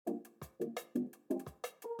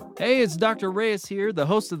Hey, it's Dr. Reyes here, the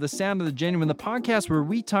host of The Sound of the Genuine, the podcast where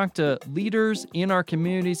we talk to leaders in our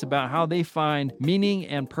communities about how they find meaning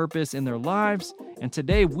and purpose in their lives. And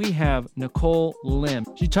today we have Nikole Lim.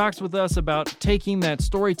 She talks with us about taking that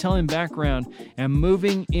storytelling background and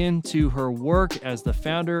moving into her work as the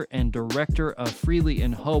founder and director of Freely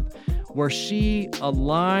in Hope, where she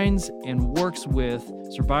aligns and works with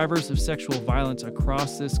survivors of sexual violence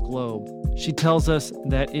across this globe. She tells us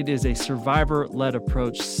that it is a survivor-led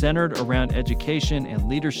approach centered around education and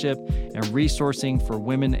leadership and resourcing for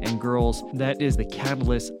women and girls that is the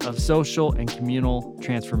catalyst of social and communal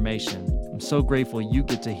transformation. I'm so grateful you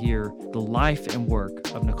get to hear the life and work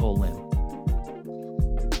of Nikole Lim.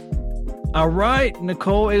 All right,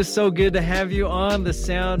 Nikole, it is so good to have you on The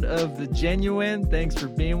Sound of the Genuine. Thanks for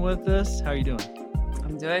being with us. How are you doing?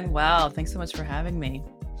 I'm doing well. Thanks so much for having me.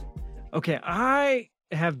 Okay, I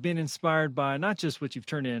have been inspired by not just what you've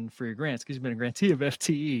turned in for your grants, because you've been a grantee of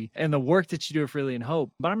FTE, and the work that you do at Freely in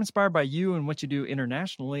Hope, but I'm inspired by you and what you do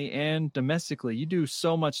internationally and domestically. You do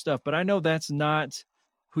so much stuff, but I know that's not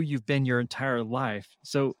who you've been your entire life.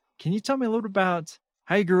 So can you tell me a little bit about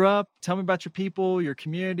how you grew up? Tell me about your people, your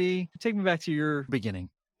community. Take me back to your beginning.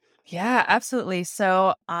 Yeah, absolutely.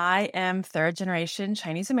 So I am third generation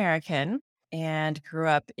Chinese American and grew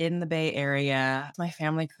up in the Bay Area. My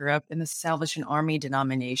family grew up in the Salvation Army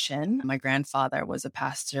denomination. My grandfather was a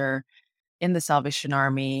pastor in the Salvation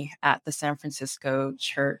Army at the San Francisco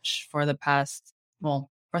church for the past, for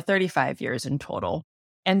 35 years in total.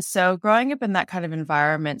 And so growing up in that kind of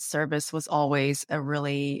environment, service was always a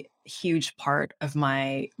really huge part of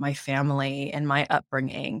my family and my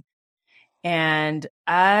upbringing. And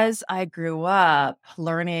as I grew up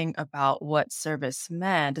learning about what service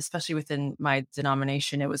meant, especially within my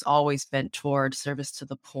denomination, it was always bent toward service to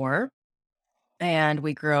the poor. And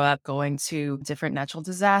we grew up going to different natural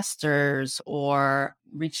disasters or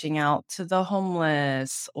reaching out to the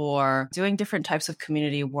homeless or doing different types of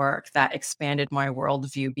community work that expanded my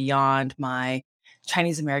worldview beyond my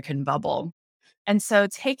Chinese American bubble. And so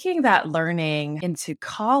taking that learning into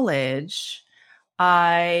college,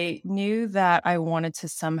 I knew that I wanted to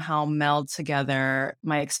somehow meld together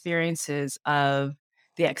my experiences of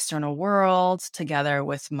the external world together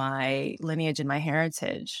with my lineage and my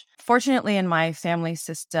heritage. Fortunately, in my family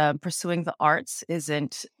system, pursuing the arts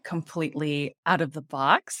isn't completely out of the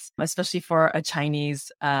box, especially for a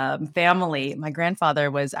Chinese family. My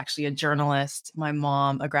grandfather was actually a journalist, my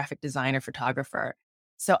mom, a graphic designer, photographer.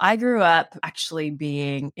 So I grew up actually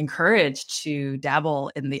being encouraged to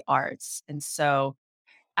dabble in the arts. And so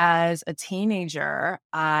as a teenager,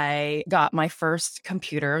 I got my first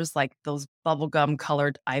computers, like those bubblegum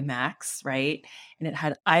colored iMacs, right? And it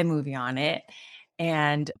had iMovie on it.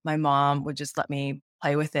 And my mom would just let me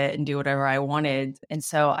play with it and do whatever I wanted. And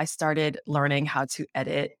so I started learning how to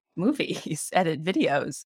edit movies, edit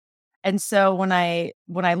videos. And so when I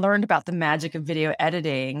learned about the magic of video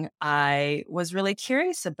editing, I was really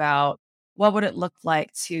curious about what would it look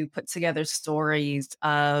like to put together stories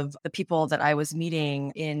of the people that I was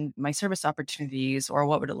meeting in my service opportunities, or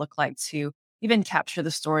what would it look like to even capture the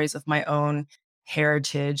stories of my own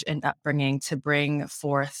heritage and upbringing to bring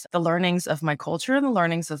forth the learnings of my culture and the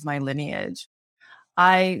learnings of my lineage.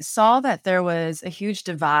 I saw that there was a huge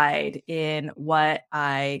divide in what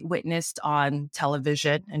I witnessed on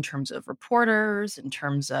television in terms of reporters, in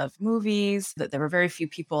terms of movies, that there were very few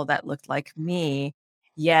people that looked like me,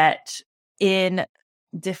 yet in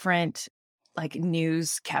different like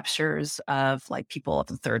news captures of like people of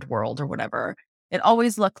the third world or whatever, it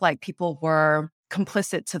always looked like people were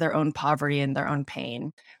complicit to their own poverty and their own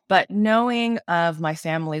pain. But knowing of my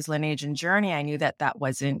family's lineage and journey, I knew that that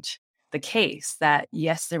wasn't the case, that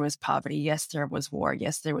yes, there was poverty, yes, there was war,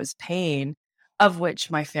 yes, there was pain, of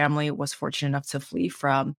which my family was fortunate enough to flee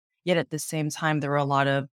from. Yet at the same time, there were a lot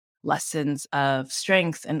of lessons of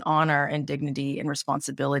strength and honor and dignity and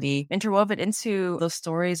responsibility interwoven into those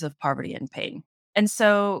stories of poverty and pain. And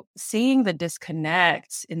so seeing the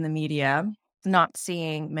disconnect in the media, not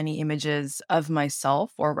seeing many images of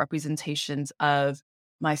myself or representations of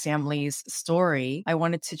my family's story, I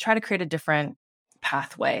wanted to try to create a different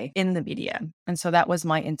pathway in the media. And so that was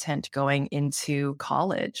my intent going into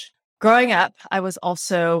college. Growing up, I was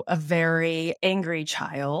also a very angry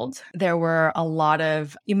child. There were a lot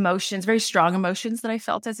of emotions, very strong emotions that I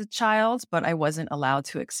felt as a child, but I wasn't allowed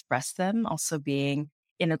to express them. Also being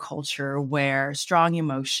in a culture where strong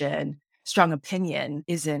emotion, strong opinion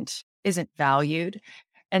isn't valued.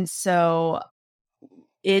 And so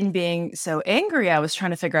in being so angry, I was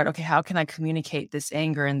trying to figure out, okay, how can I communicate this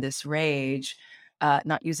anger and this rage,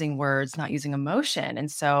 not using words, not using emotion?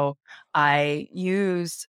 And so I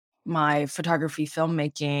used my photography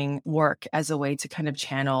filmmaking work as a way to kind of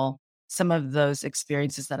channel some of those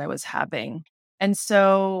experiences that I was having. And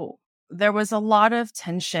so there was a lot of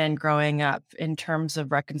tension growing up in terms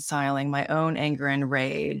of reconciling my own anger and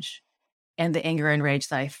rage and the anger and rage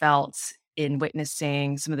that I felt in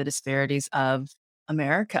witnessing some of the disparities of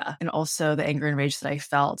America, and also the anger and rage that I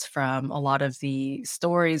felt from a lot of the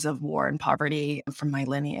stories of war and poverty from my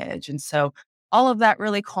lineage. And so all of that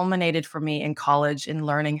really culminated for me in college in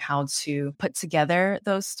learning how to put together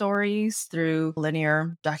those stories through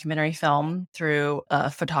linear documentary film, through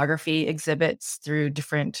photography exhibits, through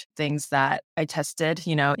different things that I tested,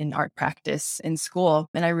 in art practice in school.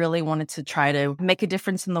 And I really wanted to try to make a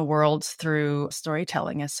difference in the world through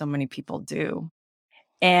storytelling, as so many people do.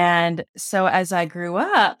 And so as I grew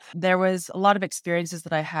up, there was a lot of experiences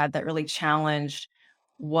that I had that really challenged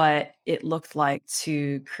what it looked like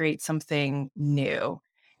to create something new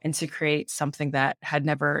and to create something that had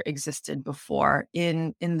never existed before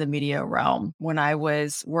in the media realm. When I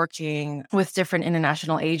was working with different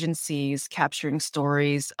international agencies capturing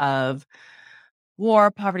stories of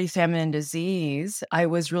war, poverty, famine, and disease, I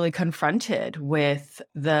was really confronted with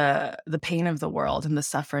the pain of the world and the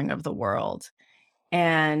suffering of the world.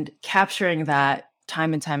 And capturing that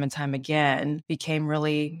time and time and time again became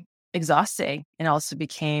really exhausting, and also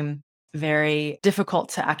became very difficult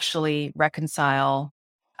to actually reconcile.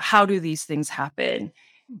 How do these things happen?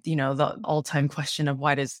 The all-time question of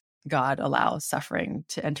why does God allow suffering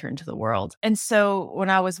to enter into the world? And so when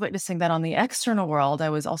I was witnessing that on the external world, I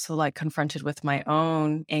was also like confronted with my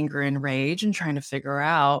own anger and rage and trying to figure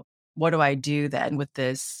out, what do I do then with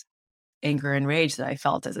this anger and rage that I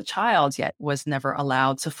felt as a child, yet was never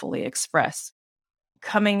allowed to fully express?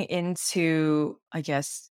 Coming into, I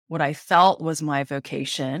guess, what I felt was my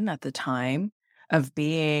vocation at the time of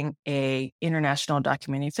being a international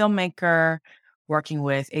documentary filmmaker, working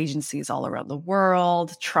with agencies all around the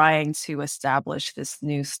world, trying to establish this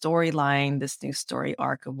new storyline, this new story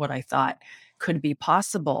arc of what I thought could be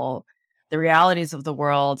possible. The realities of the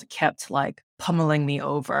world kept like pummeling me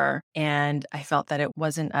over, and I felt that it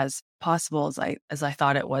wasn't as possible as I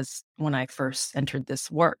thought it was when I first entered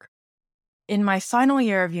this work. In my final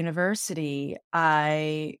year of university,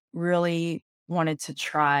 I really wanted to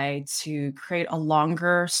try to create a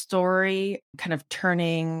longer story, kind of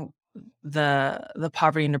turning the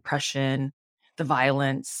poverty and depression, the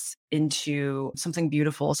violence into something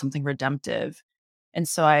beautiful, something redemptive. And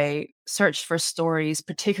so I searched for stories,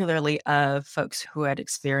 particularly of folks who had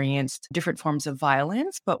experienced different forms of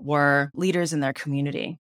violence, but were leaders in their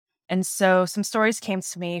community. And so some stories came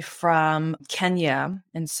to me from Kenya.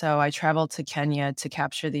 And so I traveled to Kenya to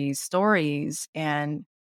capture these stories. And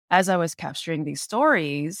as I was capturing these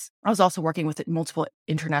stories, I was also working with multiple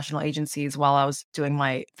international agencies while I was doing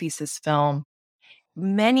my thesis film.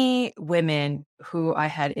 Many women who I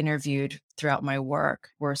had interviewed throughout my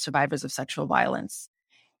work were survivors of sexual violence.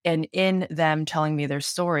 And in them telling me their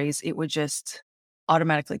stories, it would just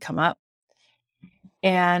automatically come up.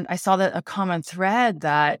 And I saw that a common thread,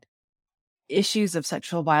 that issues of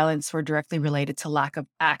sexual violence were directly related to lack of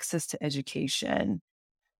access to education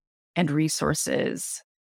and resources.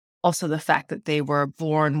 Also, the fact that they were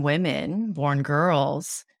born women, born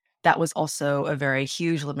girls, that was also a very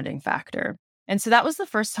huge limiting factor. And so that was the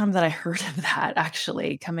first time that I heard of that,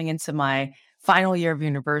 actually, coming into my final year of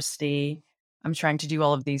university. I'm trying to do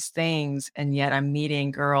all of these things, and yet I'm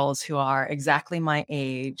meeting girls who are exactly my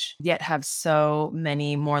age, yet have so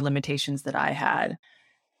many more limitations that I had.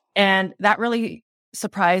 And that really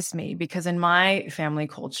surprised me, because in my family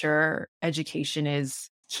culture, education is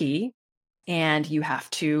key. And you have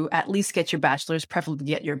to at least get your bachelor's, preferably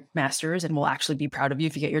get your master's, and we'll actually be proud of you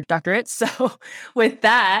if you get your doctorate. So, with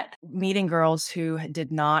that, meeting girls who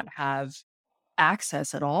did not have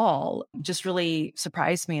access at all just really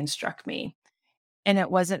surprised me and struck me. And it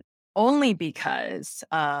wasn't only because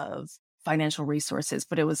of financial resources,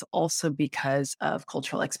 but it was also because of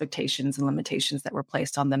cultural expectations and limitations that were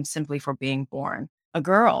placed on them simply for being born a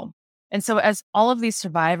girl. And so, as all of these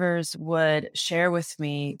survivors would share with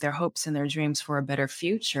me their hopes and their dreams for a better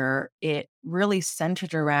future, it really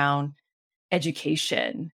centered around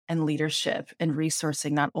education and leadership and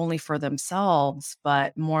resourcing, not only for themselves,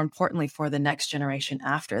 but more importantly, for the next generation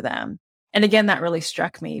after them. And again, that really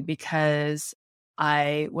struck me, because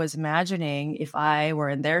I was imagining, if I were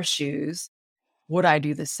in their shoes, would I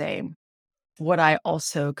do the same? Would I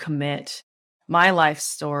also commit my life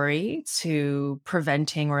story to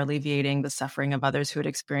preventing or alleviating the suffering of others who had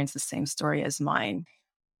experienced the same story as mine?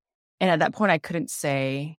 And at that point, I couldn't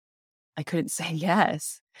say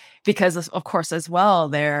yes, because of course, as well,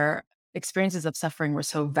 their experiences of suffering were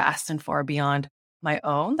so vast and far beyond my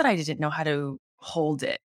own that I didn't know how to hold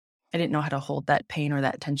it. I didn't know how to hold that pain or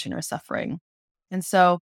that tension or suffering. And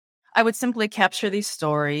so I would simply capture these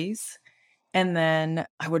stories, and then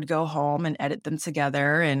I would go home and edit them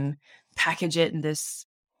together and package it in this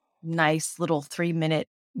nice little 3-minute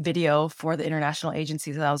video for the international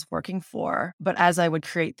agencies that I was working for. But as I would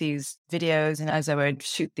create these videos and as I would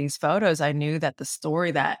shoot these photos, I knew that the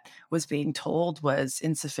story that was being told was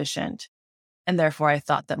insufficient. And therefore, I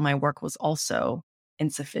thought that my work was also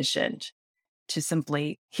insufficient to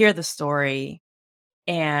simply hear the story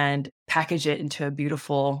and package it into a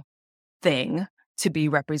beautiful thing to be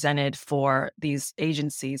represented for these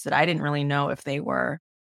agencies that I didn't really know if they were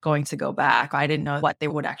going to go back. I didn't know what they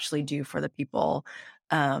would actually do for the people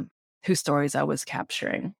um, whose stories I was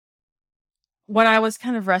capturing. When I was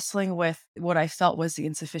kind of wrestling with what I felt was the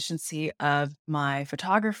insufficiency of my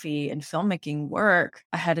photography and filmmaking work,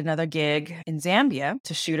 I had another gig in Zambia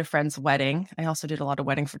to shoot a friend's wedding. I also did a lot of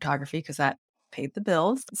wedding photography because that paid the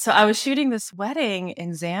bills. So I was shooting this wedding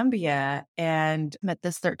in Zambia and met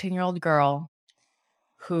this 13-year-old girl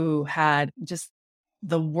who had just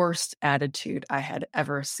the worst attitude I had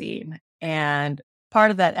ever seen. And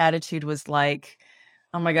part of that attitude was like,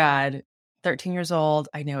 oh my God, 13 years old,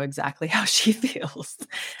 I know exactly how she feels.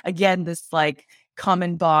 Again, this like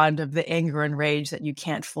common bond of the anger and rage that you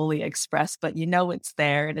can't fully express, but you know it's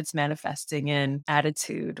there and it's manifesting in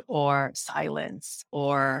attitude or silence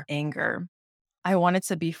or anger. I wanted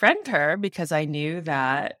to befriend her because I knew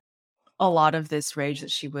that a lot of this rage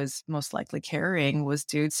that she was most likely carrying was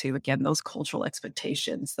due to, again, those cultural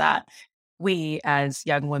expectations that we as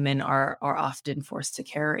young women are often forced to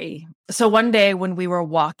carry. So one day when we were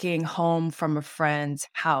walking home from a friend's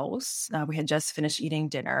house, we had just finished eating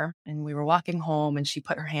dinner and we were walking home and she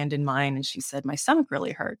put her hand in mine and she said, "My stomach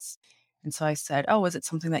really hurts." And so I said, "Oh, was it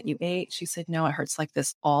something that you ate?" She said, "No, it hurts like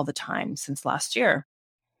this all the time since last year."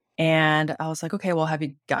 And I was like, "Okay, well, have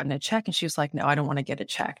you gotten it checked?" And she was like, "No, I don't want to get it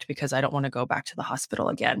checked because I don't want to go back to the hospital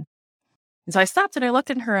again." And so I stopped and I looked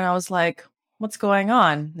at her and I was like, "What's going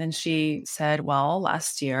on?" And she said, "Well,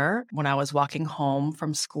 last year when I was walking home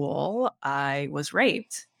from school, I was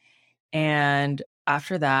raped. And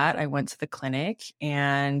after that, I went to the clinic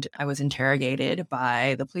and I was interrogated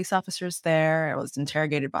by the police officers there. I was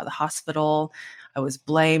interrogated by the hospital. I was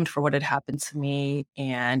blamed for what had happened to me.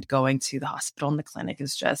 And going to the hospital and the clinic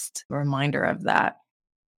is just a reminder of that."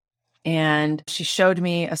 And she showed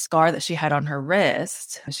me a scar that she had on her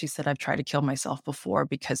wrist. She said, "I've tried to kill myself before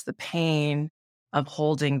because the pain of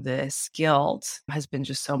holding this guilt has been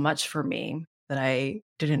just so much for me that I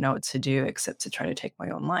didn't know what to do except to try to take my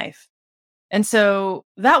own life." And so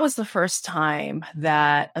that was the first time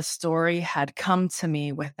that a story had come to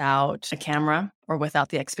me without a camera or without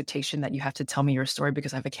the expectation that you have to tell me your story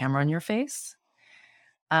because I have a camera on your face.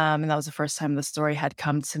 And that was the first time the story had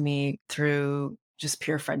come to me through just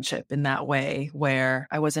pure friendship in that way, where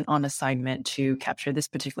I wasn't on assignment to capture this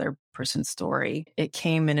particular person's story. It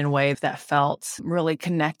came in a way that felt really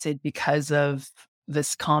connected because of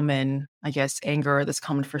this common, I guess, anger, this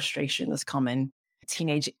common frustration, this common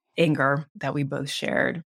teenage anger that we both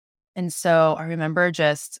shared. And so I remember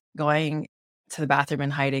just going to the bathroom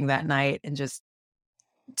and hiding that night and just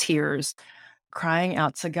tears, crying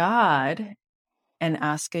out to God and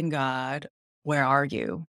asking God, "Where are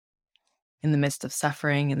you?" In the midst of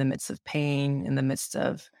suffering, in the midst of pain, in the midst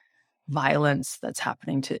of violence that's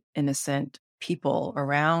happening to innocent people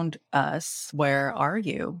around us, where are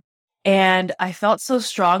you? And I felt so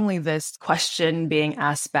strongly this question being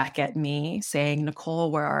asked back at me, saying, "Nikole,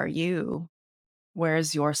 where are you? Where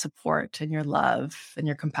is your support and your love and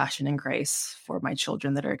your compassion and grace for my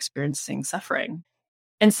children that are experiencing suffering?"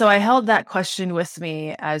 And so I held that question with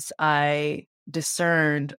me as I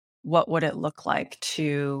discerned what would it look like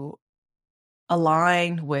to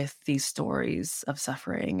align with these stories of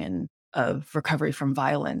suffering and of recovery from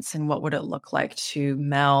violence, and what would it look like to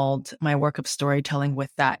meld my work of storytelling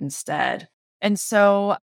with that instead. And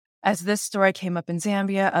so as this story came up in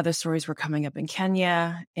Zambia, other stories were coming up in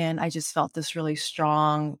Kenya, and I just felt this really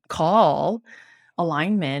strong call,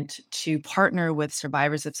 alignment to partner with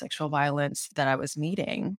survivors of sexual violence that I was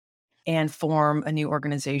meeting and form a new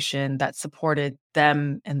organization that supported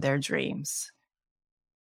them and their dreams,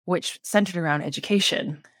 which centered around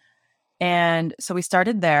education. And so we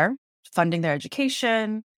started there, funding their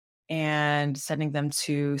education and sending them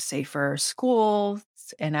to safer schools.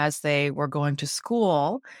 And as they were going to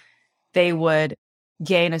school, they would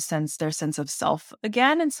gain their sense of self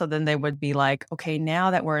again. And so then they would be like, "Okay,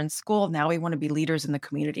 now that we're in school, now we want to be leaders in the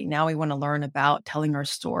community. Now we want to learn about telling our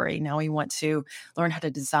story. Now we want to learn how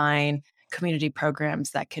to design community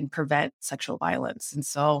programs that can prevent sexual violence." And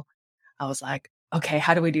so I was like, okay,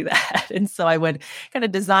 how do we do that? And so I would kind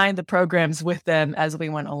of design the programs with them as we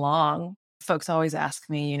went along. Folks always ask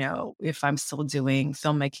me, if I'm still doing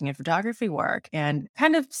filmmaking and photography work, and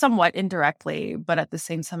kind of somewhat indirectly, but at the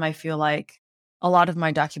same time, I feel like a lot of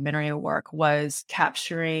my documentary work was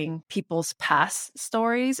capturing people's past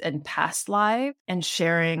stories and past life and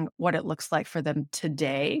sharing what it looks like for them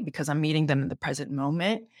today because I'm meeting them in the present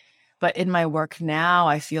moment. But in my work now,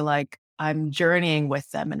 I feel like I'm journeying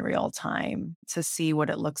with them in real time to see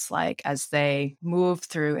what it looks like as they move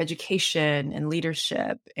through education and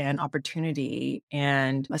leadership and opportunity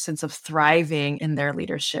and a sense of thriving in their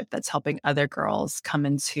leadership that's helping other girls come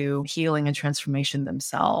into healing and transformation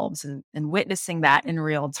themselves. And witnessing that in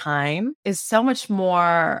real time is so much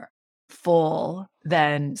more full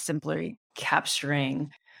than simply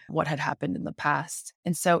capturing what had happened in the past.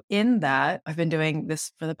 And so in that, I've been doing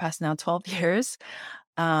this for the past now 12 years,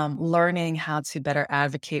 learning how to better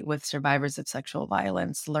advocate with survivors of sexual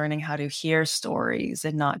violence, learning how to hear stories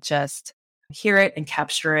and not just hear it and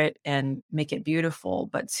capture it and make it beautiful,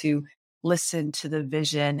 but to listen to the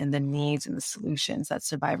vision and the needs and the solutions that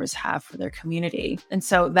survivors have for their community. And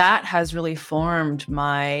so that has really formed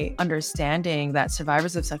my understanding that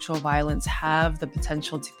survivors of sexual violence have the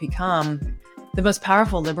potential to become the most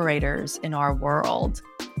powerful liberators in our world.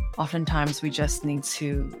 Oftentimes, we just need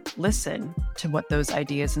to listen to what those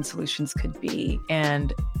ideas and solutions could be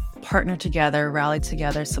and partner together, rally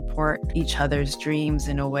together, support each other's dreams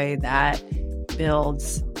in a way that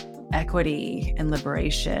builds equity and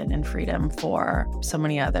liberation and freedom for so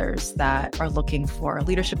many others that are looking for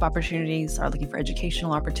leadership opportunities, are looking for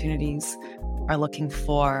educational opportunities, are looking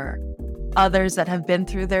for others that have been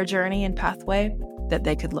through their journey and pathway that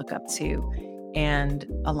they could look up to and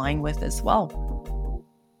align with as well.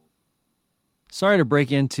 Sorry to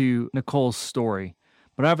break into Nikole's story,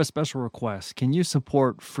 but I have a special request. Can you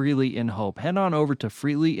support Freely in Hope? Head on over to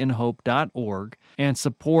freelyinhope.org and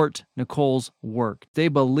support Nikole's work. They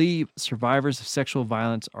believe survivors of sexual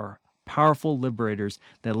violence are powerful liberators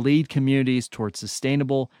that lead communities towards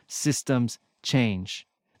sustainable systems change.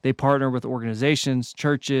 They partner with organizations,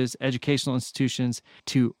 churches, educational institutions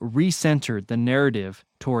to recenter the narrative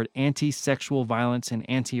toward anti-sexual violence and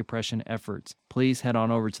anti-oppression efforts. Please head on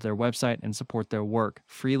over to their website and support their work,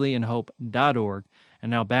 freelyinhope.org. And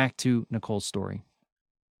now back to Nikole's story.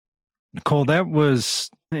 Nikole, that was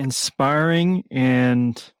inspiring.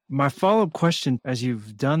 And my follow-up question, as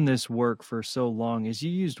you've done this work for so long, is you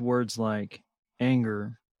used words like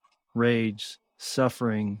anger, rage,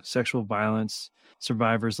 suffering, sexual violence,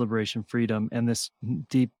 survivors, liberation, freedom, and this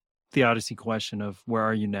deep theodicy question of where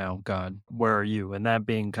are you now, God? Where are you? And that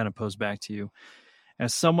being kind of posed back to you.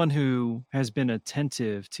 As someone who has been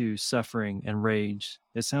attentive to suffering and rage,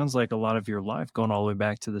 it sounds like a lot of your life going all the way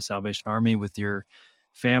back to the Salvation Army with your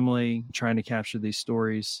family, trying to capture these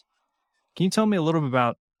stories. Can you tell me a little bit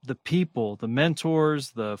about the people, the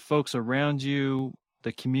mentors, the folks around you,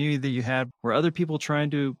 the community that you had? Were other people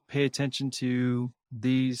trying to pay attention to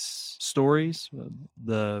these stories,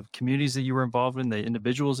 the communities that you were involved in, the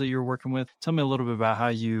individuals that you were working with? Tell me a little bit about how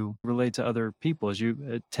you relate to other people as you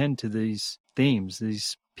attend to these themes,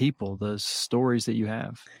 these people, the stories that you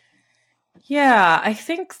have. Yeah, I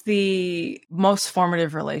think the most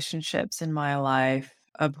formative relationships in my life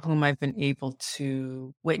of whom I've been able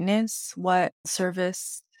to witness what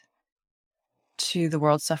service to the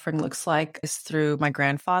world suffering looks like is through my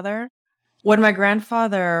grandfather. When my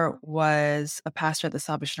grandfather was a pastor at the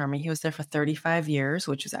Salvation Army, he was there for 35 years,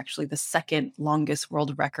 which is actually the second longest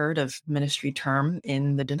world record of ministry term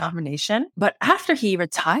in the denomination. But after he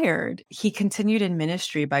retired, he continued in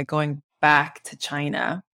ministry by going back to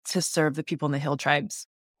China to serve the people in the hill tribes.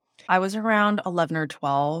 I was around 11 or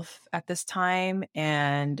 12 at this time,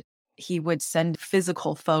 and he would send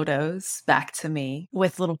physical photos back to me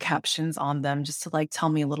with little captions on them just to tell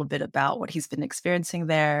me a little bit about what he's been experiencing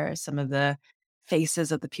there, some of the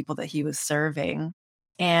faces of the people that he was serving.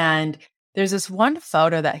 And there's this one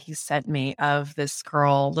photo that he sent me of this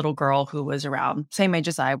little girl who was around same age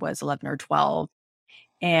as I was, 11 or 12.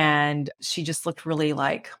 And she just looked really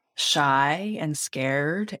shy and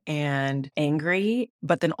scared and angry.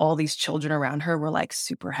 But then all these children around her were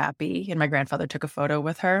super happy. And my grandfather took a photo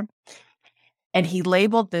with her. And he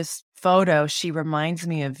labeled this photo, "She reminds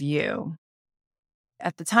me of you."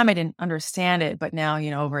 At the time, I didn't understand it, but now,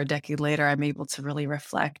 over a decade later, I'm able to really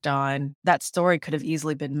reflect on that story could have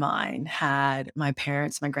easily been mine had my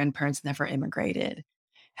grandparents never immigrated.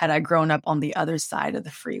 Had I grown up on the other side of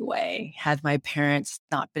the freeway, had my parents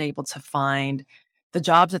not been able to find the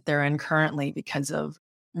jobs that they're in currently because of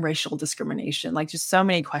racial discrimination, just so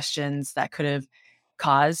many questions that could have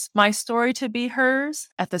cause my story to be hers.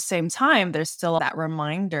 At the same time, there's still that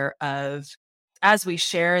reminder of, as we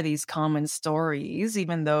share these common stories,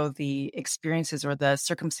 even though the experiences or the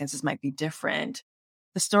circumstances might be different,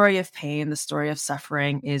 the story of pain, the story of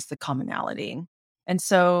suffering is the commonality. And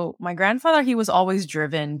so my grandfather, he was always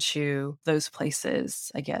driven to those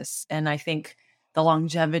places, I guess. And I think the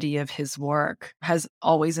longevity of his work has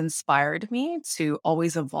always inspired me to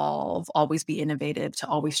always evolve, always be innovative, to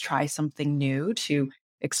always try something new, to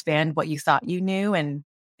expand what you thought you knew, and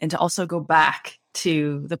to also go back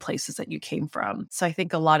to the places that you came from. So I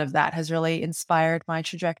think a lot of that has really inspired my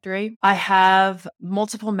trajectory. I have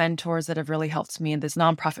multiple mentors that have really helped me in this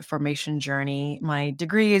nonprofit formation journey. My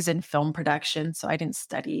degree is in film production, so I didn't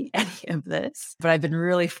study any of this, but I've been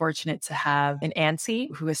really fortunate to have an auntie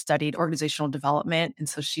who has studied organizational development. And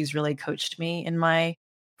so she's really coached me in my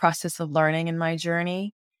process of learning in my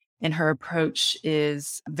journey. And her approach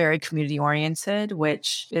is very community oriented,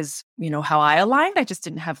 which is, how I aligned. I just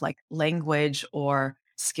didn't have like language or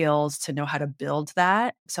skills to know how to build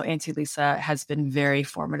that. So Auntie Lisa has been very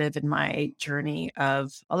formative in my journey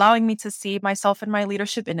of allowing me to see myself and my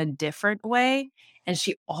leadership in a different way. And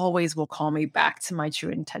she always will call me back to my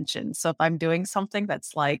true intention. So if I'm doing something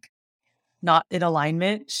that's like not in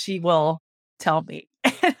alignment, she will tell me.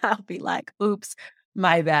 And I'll be like, oops,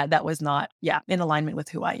 my bad. That was not, in alignment with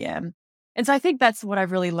who I am. And so I think that's what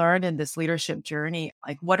I've really learned in this leadership journey.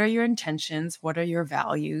 Like, what are your intentions? What are your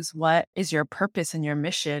values? What is your purpose and your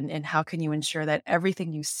mission? And how can you ensure that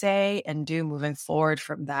everything you say and do moving forward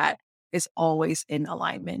from that is always in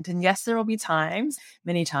alignment? And yes, there will be times,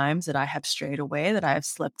 many times, that I have strayed away, that I have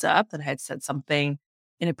slipped up, that I had said something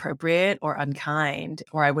inappropriate or unkind,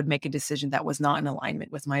 or I would make a decision that was not in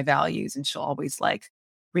alignment with my values. And she'll always like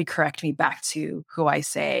recorrect me back to who I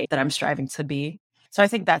say that I'm striving to be. So I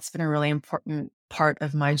think that's been a really important part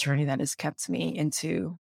of my journey that has kept me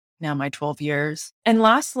into now my 12 years. And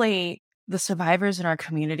lastly, the survivors in our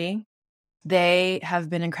community, they have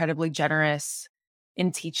been incredibly generous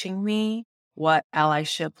in teaching me what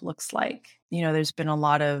allyship looks like. There's been a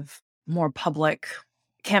lot of more public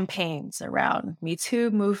campaigns around Me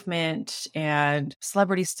Too movement and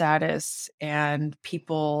celebrity status and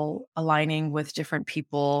people aligning with different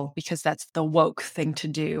people because that's the woke thing to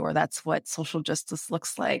do, or that's what social justice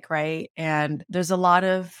looks like, right? And there's a lot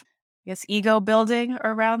of, ego building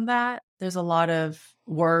around that. There's a lot of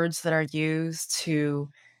words that are used to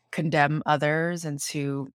condemn others and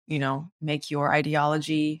to, make your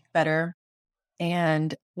ideology better.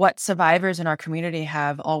 And what survivors in our community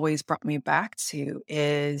have always brought me back to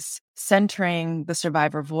is centering the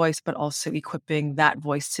survivor voice, but also equipping that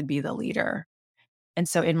voice to be the leader. And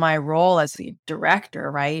so in my role as the director,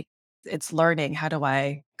 right, it's learning, how do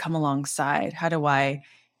I come alongside? How do I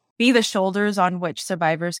be the shoulders on which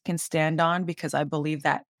survivors can stand on? Because I believe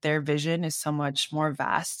that their vision is so much more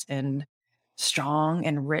vast and strong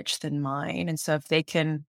and rich than mine. And so if they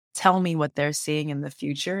can tell me what they're seeing in the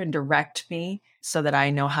future and direct me so that I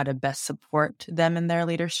know how to best support them in their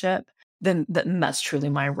leadership, then that's truly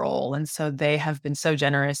my role. And so they have been so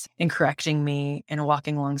generous in correcting me and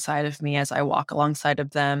walking alongside of me as I walk alongside of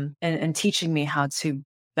them, and teaching me how to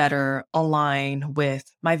better align with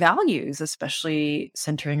my values, especially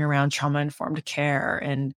centering around trauma-informed care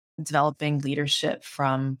and developing leadership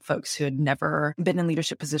from folks who had never been in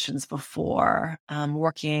leadership positions before,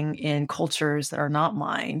 working in cultures that are not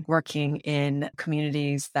mine, working in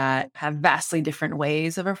communities that have vastly different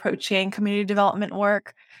ways of approaching community development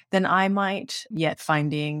work than I might, yet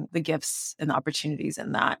finding the gifts and the opportunities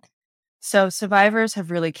in that. So survivors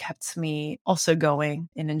have really kept me also going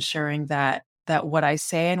in ensuring that what I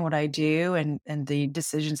say and what I do and the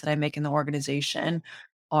decisions that I make in the organization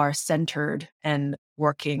are centered and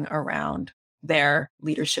working around their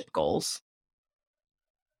leadership goals.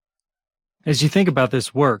 As you think about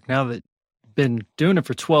this work, now that you've been doing it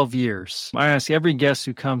for 12 years, I ask every guest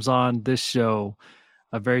who comes on this show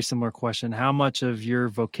a very similar question. How much of your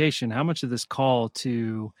vocation, how much of this call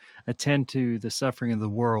to attend to the suffering of the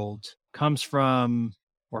world comes from,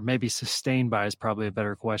 or maybe sustained by is probably a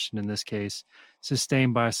better question in this case,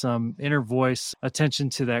 sustained by some inner voice, attention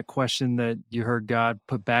to that question that you heard God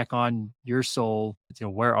put back on your soul,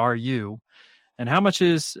 where are you? And how much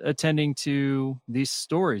is attending to these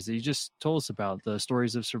stories that you just told us about, the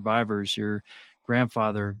stories of survivors, your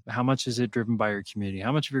grandfather? How much is it driven by your community?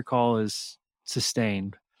 How much of your call is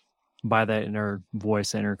sustained by that inner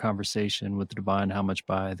voice, inner conversation with the divine? How much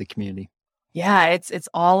by the community? Yeah, it's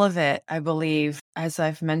all of it, I believe. As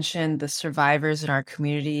I've mentioned, the survivors in our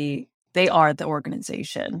community, they are the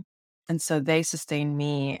organization. And so they sustain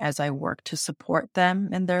me as I work to support them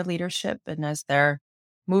in their leadership and as they're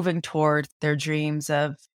moving toward their dreams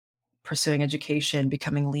of pursuing education,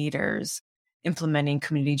 becoming leaders, implementing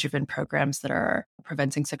community-driven programs that are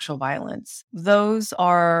preventing sexual violence. Those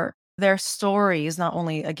are their stories, not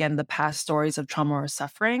only, again, the past stories of trauma or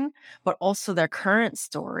suffering, but also their current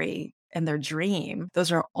story and their dream.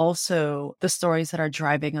 Those are also the stories that are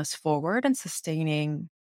driving us forward and sustaining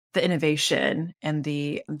the innovation and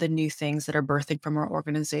the new things that are birthing from our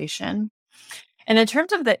organization. And in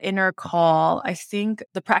terms of the inner call, I think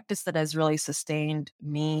the practice that has really sustained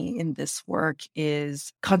me in this work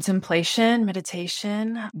is contemplation,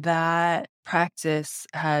 meditation. That practice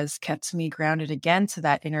has kept me grounded again to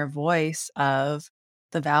that inner voice of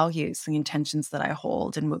the values, the intentions that I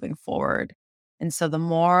hold in moving forward. And so the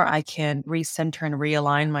more I can recenter and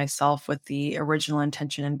realign myself with the original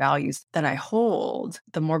intention and values that I hold,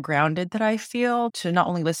 the more grounded that I feel to not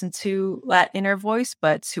only listen to that inner voice,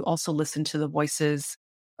 but to also listen to the voices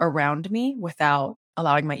around me without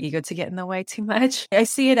allowing my ego to get in the way too much. I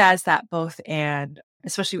see it as that both and,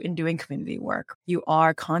 especially in doing community work. You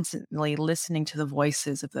are constantly listening to the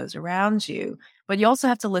voices of those around you, but you also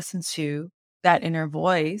have to listen to that inner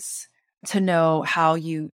voice to know how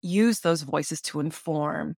you use those voices to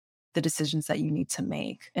inform the decisions that you need to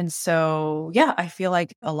make. And so, yeah, I feel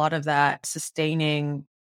like a lot of that sustaining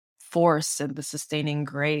force and the sustaining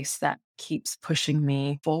grace that keeps pushing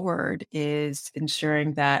me forward is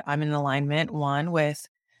ensuring that I'm in alignment, one, with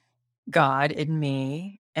God in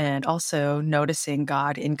me, and also noticing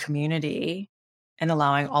God in community and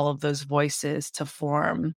allowing all of those voices to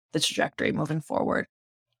form the trajectory moving forward.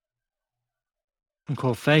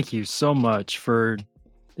 Nicole, thank you so much for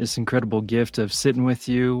this incredible gift of sitting with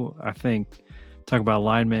you. I think talk about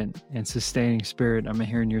alignment and sustaining spirit. I'm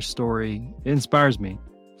hearing your story. It inspires me.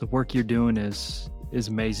 The work you're doing is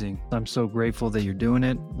amazing. I'm so grateful that you're doing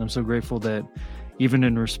it. I'm so grateful that even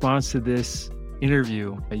in response to this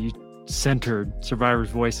interview, you centered survivors'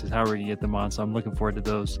 voices, however you get them on. So I'm looking forward to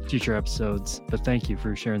those future episodes. But thank you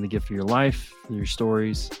for sharing the gift of your life, for your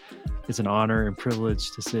stories. It's an honor and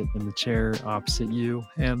privilege to sit in the chair opposite you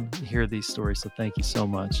and hear these stories. So thank you so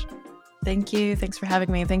much. Thank you. Thanks for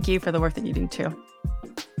having me. Thank you for the work that you do too.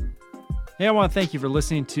 Hey, I want to thank you for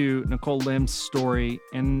listening to Nikole Lim's story.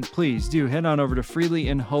 And please do head on over to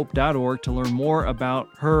freelyinhope.org to learn more about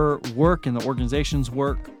her work and the organization's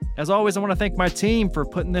work. As always, I want to thank my team for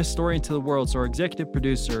putting this story into the world. So our executive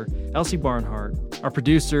producer, Elsie Barnhart, our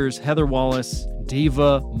producers, Heather Wallace,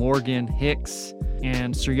 Diva, Morgan, Hicks,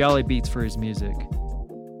 and Suryali Beats for his music.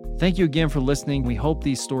 Thank you again for listening. We hope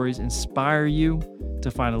these stories inspire you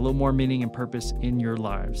to find a little more meaning and purpose in your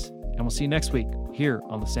lives. And we'll see you next week here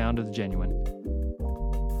on The Sound of the Genuine.